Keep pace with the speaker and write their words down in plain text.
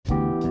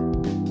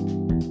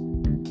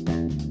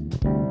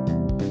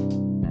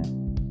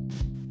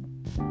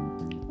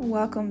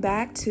welcome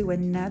back to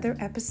another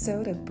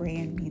episode of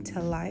Brand Me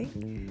to Life.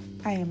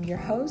 I am your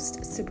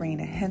host,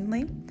 Sabrina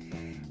Henley,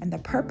 and the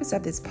purpose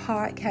of this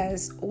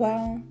podcast,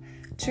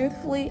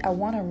 truthfully, I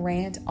want to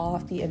rant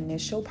off the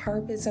initial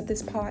purpose of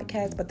this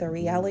podcast, but the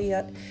reality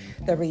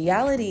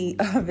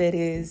of it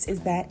is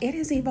that it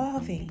is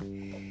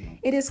evolving.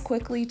 It is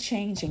quickly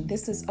changing.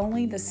 This is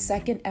only the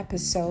second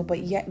episode,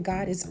 but yet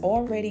God is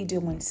already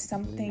doing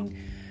something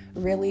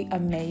really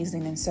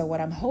amazing. And so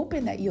what I'm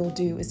hoping that you'll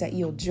do is that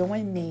you'll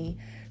join me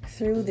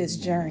through this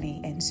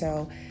journey. And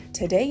so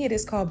today it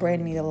is called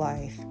Brand Me to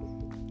Life.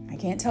 I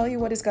can't tell you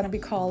what it's going to be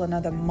called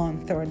another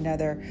month or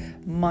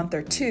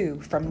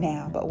two from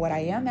now. But what I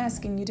am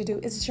asking you to do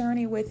is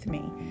journey with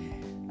me.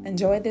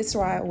 Enjoy this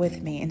ride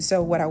with me. And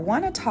so what I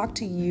want to talk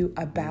to you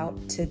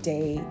about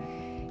today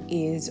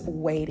is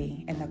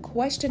waiting. And the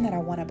question that I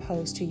want to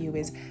pose to you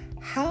is,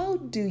 how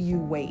do you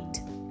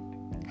wait?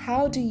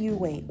 How do you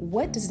wait?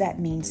 What does that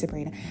mean,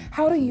 Sabrina?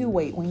 How do you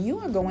wait? When you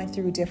are going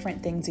through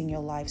different things in your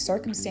life,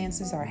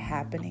 circumstances are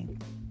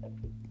happening.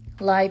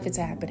 Life is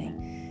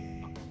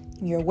happening.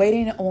 You're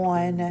waiting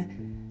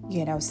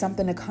on,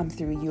 something to come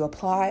through. You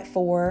apply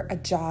for a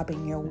job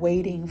and you're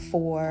waiting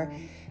for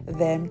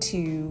them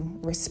to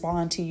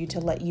respond to you to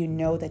let you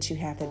know that you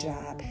have the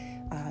job.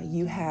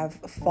 You have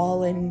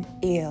fallen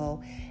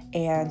ill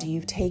and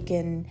you've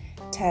taken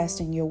tests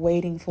and you're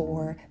waiting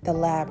for the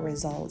lab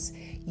results.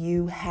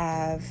 You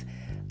have,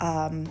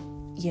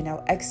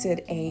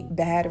 exit a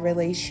bad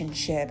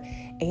relationship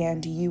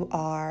and you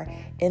are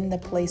in the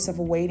place of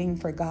waiting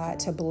for God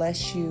to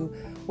bless you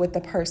with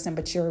the person,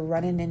 but you're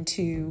running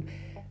into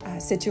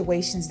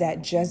situations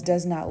that just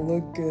does not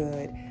look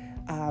good,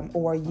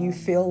 or you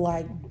feel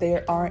like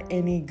there aren't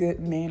any good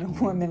men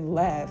or women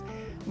left.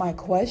 My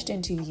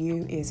question to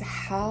you is,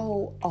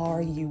 how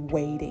are you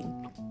waiting?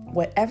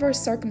 Whatever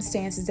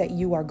circumstances that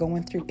you are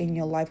going through in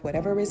your life,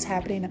 whatever is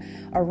happening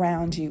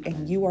around you,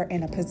 and you are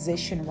in a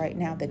position right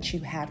now that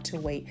you have to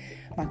wait.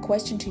 My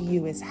question to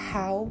you is,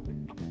 how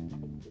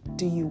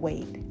do you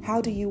wait? How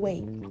do you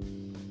wait?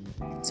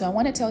 So I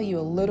want to tell you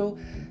a little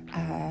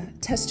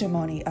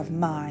testimony of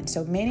mine.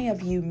 So many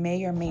of you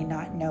may or may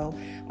not know,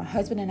 my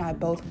husband and I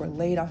both were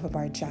laid off of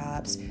our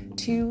jobs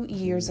 2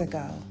 years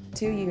ago.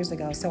 2 years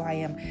ago. So I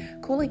am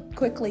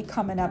quickly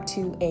coming up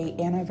to an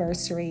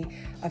anniversary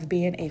of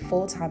being a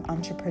full-time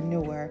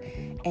entrepreneur.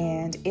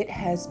 And it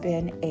has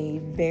been a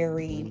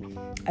very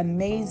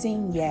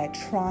amazing yet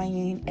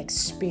trying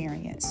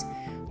experience.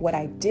 What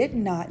I did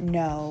not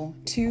know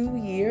 2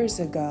 years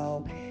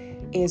ago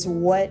is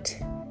what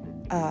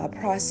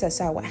process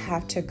I would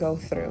have to go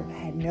through. I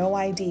had no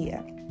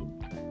idea.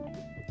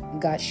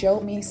 God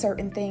showed me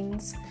certain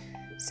things.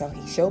 So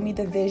he showed me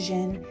the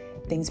vision.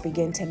 Things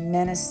begin to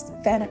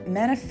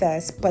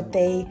manifest, but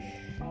they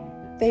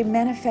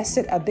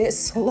manifested a bit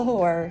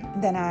slower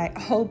than I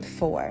hoped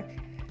for.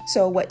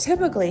 So what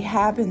typically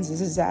happens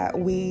is that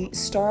we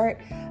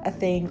start a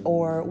thing,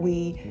 or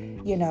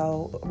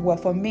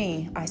for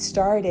me, I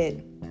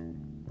started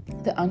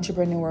the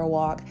entrepreneur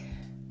walk,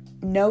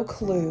 no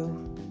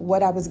clue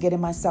what I was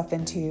getting myself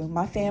into.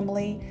 My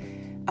family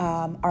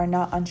are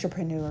not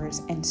entrepreneurs,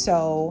 and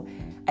so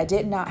I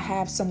did not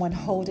have someone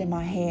holding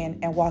my hand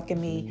and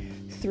walking me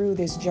through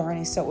this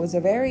journey. So it was a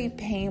very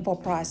painful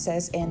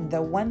process. And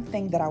the one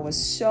thing that I was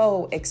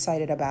so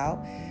excited about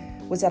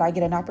was that I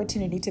get an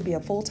opportunity to be a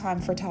full-time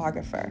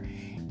photographer.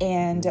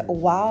 And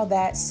while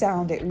that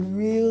sounded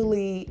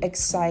really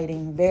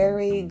exciting,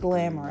 very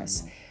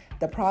glamorous,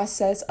 the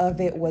process of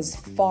it was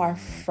far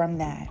from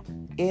that.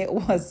 It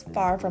was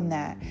far from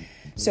that.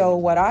 So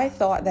what I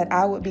thought that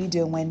I would be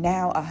doing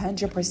now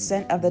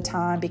 100% of the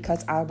time,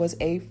 because I was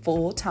a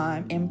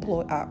full-time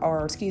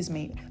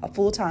a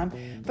full-time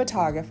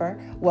photographer.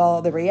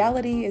 Well, the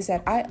reality is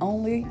that I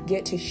only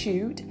get to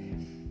shoot.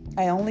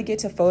 I only get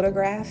to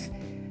photograph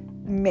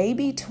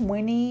maybe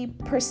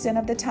 20%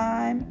 of the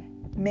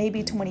time,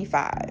 maybe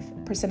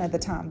 25% of the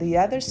time. The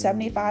other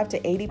 75 to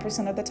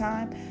 80% of the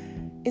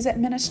time is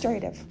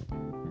administrative.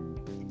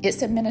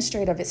 It's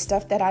administrative. It's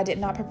stuff that I did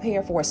not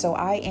prepare for. So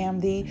I am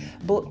the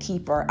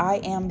bookkeeper.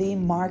 I am the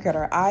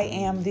marketer. I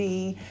am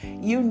the,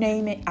 you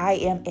name it, I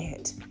am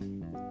it.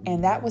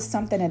 And that was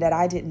something that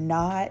I did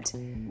not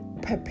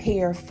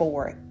prepare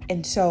for.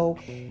 And so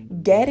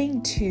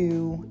getting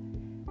to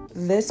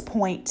this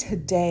point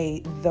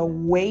today, the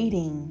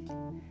waiting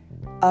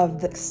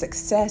of the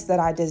success that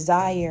I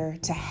desire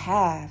to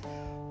have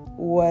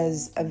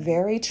was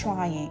very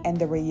trying. And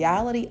the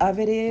reality of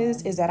it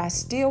is that I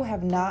still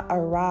have not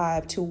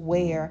arrived to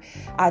where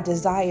I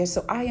desire.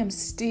 So I am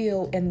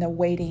still in the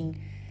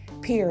waiting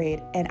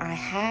period, and I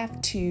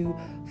have to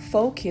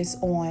focus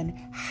on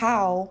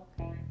how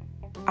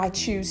I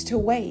choose to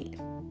wait.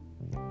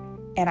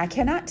 And I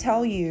cannot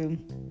tell you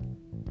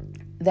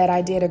that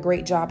I did a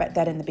great job at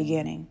that in the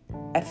beginning.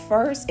 At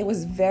first, it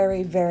was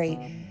very, very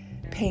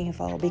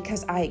painful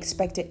because I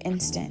expected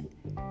instant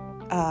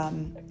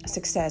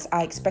success.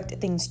 I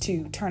expected things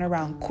to turn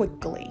around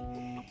quickly.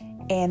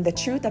 And the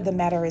truth of the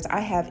matter is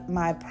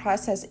my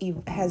process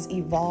has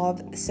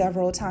evolved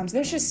several times.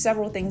 There's just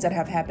several things that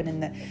have happened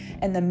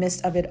in the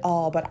midst of it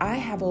all. But I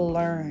have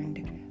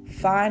learned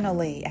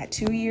finally at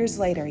 2 years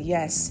later,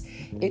 yes,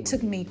 it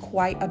took me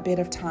quite a bit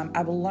of time.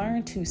 I've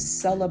learned to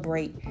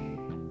celebrate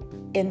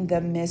in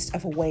the midst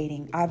of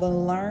waiting. I've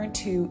learned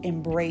to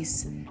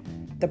embrace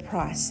the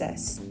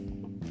process,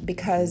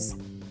 because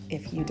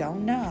if you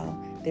don't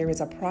know, there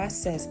is a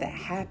process that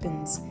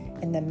happens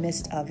in the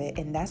midst of it.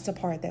 And that's the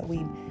part that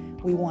we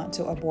want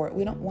to abort.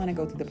 We don't want to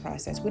go through the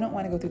process. We don't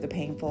want to go through the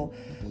painful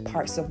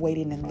parts of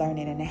waiting and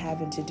learning and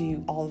having to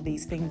do all of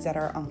these things that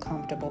are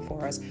uncomfortable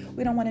for us.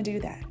 We don't want to do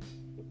that.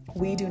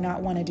 We do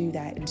not want to do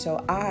that. And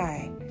so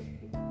I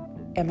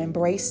am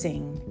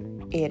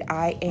embracing it.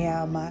 I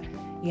am,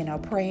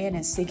 praying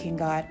and seeking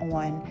God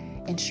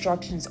on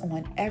instructions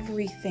on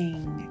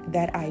everything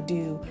that I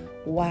do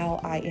while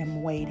I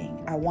am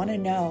waiting. I want to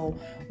know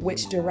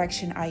which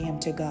direction I am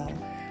to go,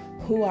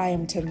 who I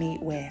am to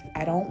meet with.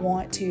 I don't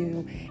want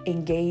to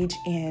engage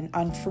in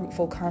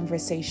unfruitful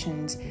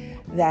conversations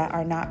that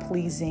are not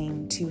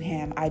pleasing to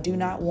Him. I do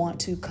not want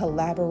to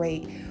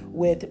collaborate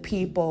with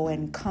people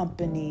and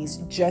companies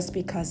just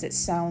because it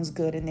sounds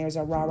good and there's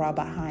a rah-rah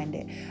behind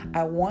it.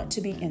 I want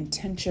to be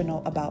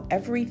intentional about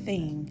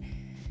everything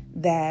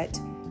that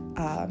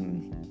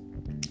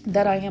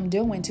I am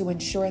doing to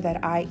ensure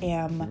that I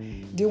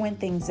am doing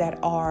things that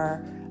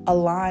are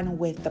aligned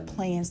with the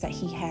plans that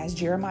He has.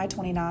 Jeremiah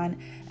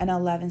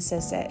 29:11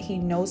 says that He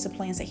knows the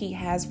plans that He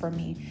has for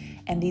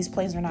me, and these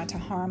plans are not to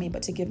harm me,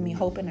 but to give me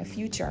hope in the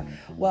future.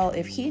 Well,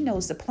 if He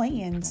knows the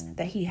plans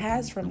that He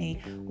has for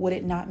me, would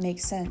it not make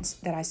sense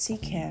that I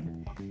seek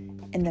Him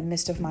in the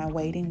midst of my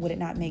waiting? Would it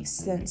not make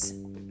sense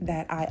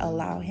that I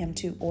allow Him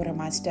to order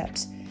my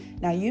steps?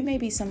 Now, you may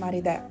be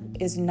somebody that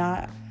is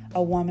not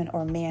a woman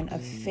or man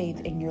of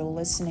faith, and you're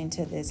listening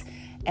to this,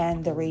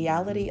 and the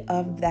reality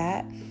of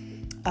that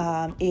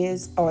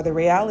is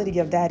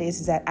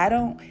that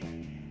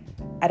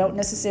I don't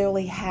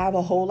necessarily have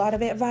a whole lot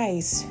of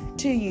advice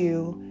to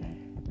you,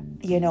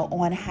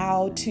 on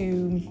how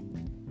to,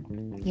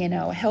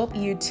 help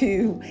you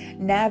to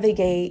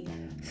navigate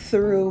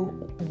through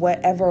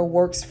whatever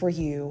works for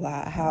you,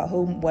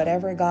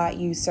 whatever God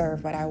you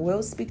serve. But I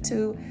will speak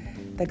to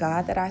the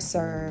God that I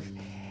serve,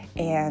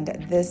 and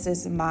this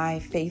is my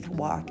faith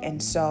walk.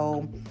 And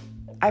so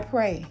I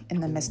pray in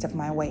the midst of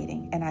my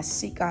waiting, and I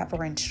seek God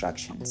for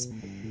instructions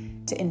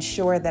to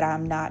ensure that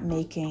I'm not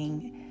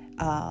making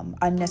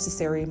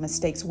unnecessary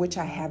mistakes, which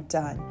I have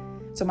done.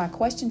 So my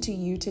question to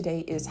you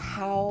today is,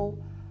 how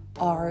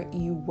are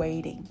you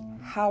waiting?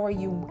 How are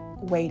you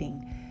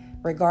waiting?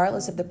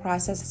 Regardless of the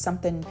process,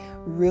 something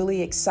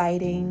really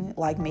exciting,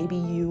 like maybe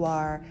you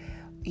are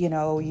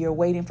you're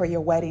waiting for your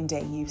wedding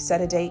day. You've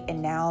set a date,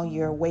 and now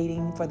you're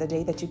waiting for the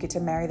day that you get to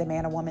marry the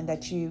man or woman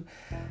that you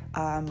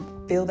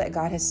feel that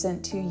God has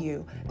sent to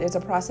you. There's a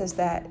process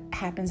that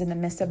happens in the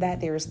midst of that.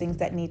 There's things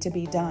that need to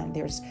be done.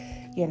 There's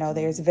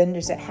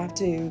vendors that have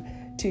to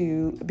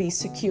be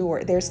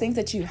secure. There's things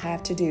that you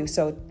have to do.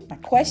 So my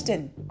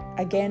question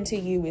again to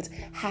you is,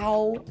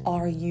 how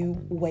are you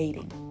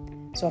waiting?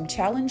 So I'm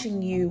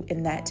challenging you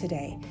in that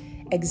today.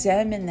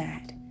 Examine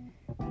that.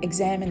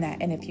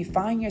 And if you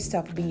find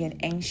yourself being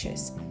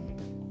anxious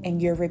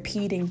and you're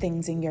repeating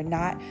things and you're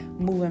not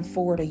moving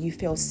forward, or you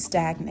feel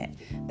stagnant,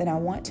 then I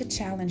want to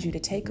challenge you to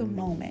take a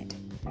moment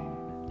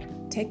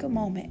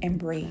and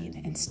breathe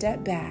and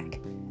step back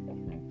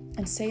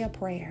and say a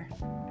prayer.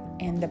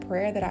 And the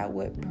prayer that I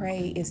would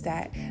pray is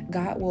that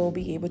God will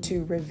be able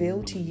to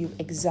reveal to you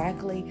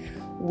exactly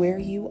where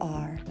you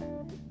are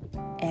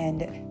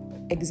and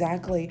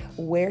exactly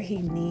where He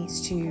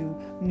needs to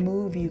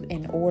move you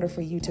in order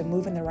for you to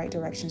move in the right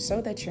direction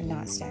so that you're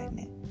not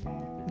stagnant.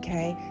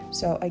 Okay?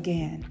 So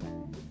again,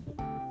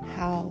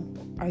 how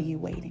are you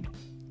waiting?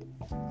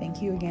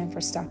 Thank you again for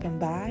stopping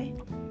by.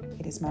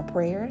 It is my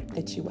prayer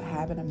that you will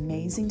have an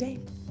amazing day.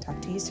 Talk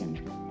to you soon.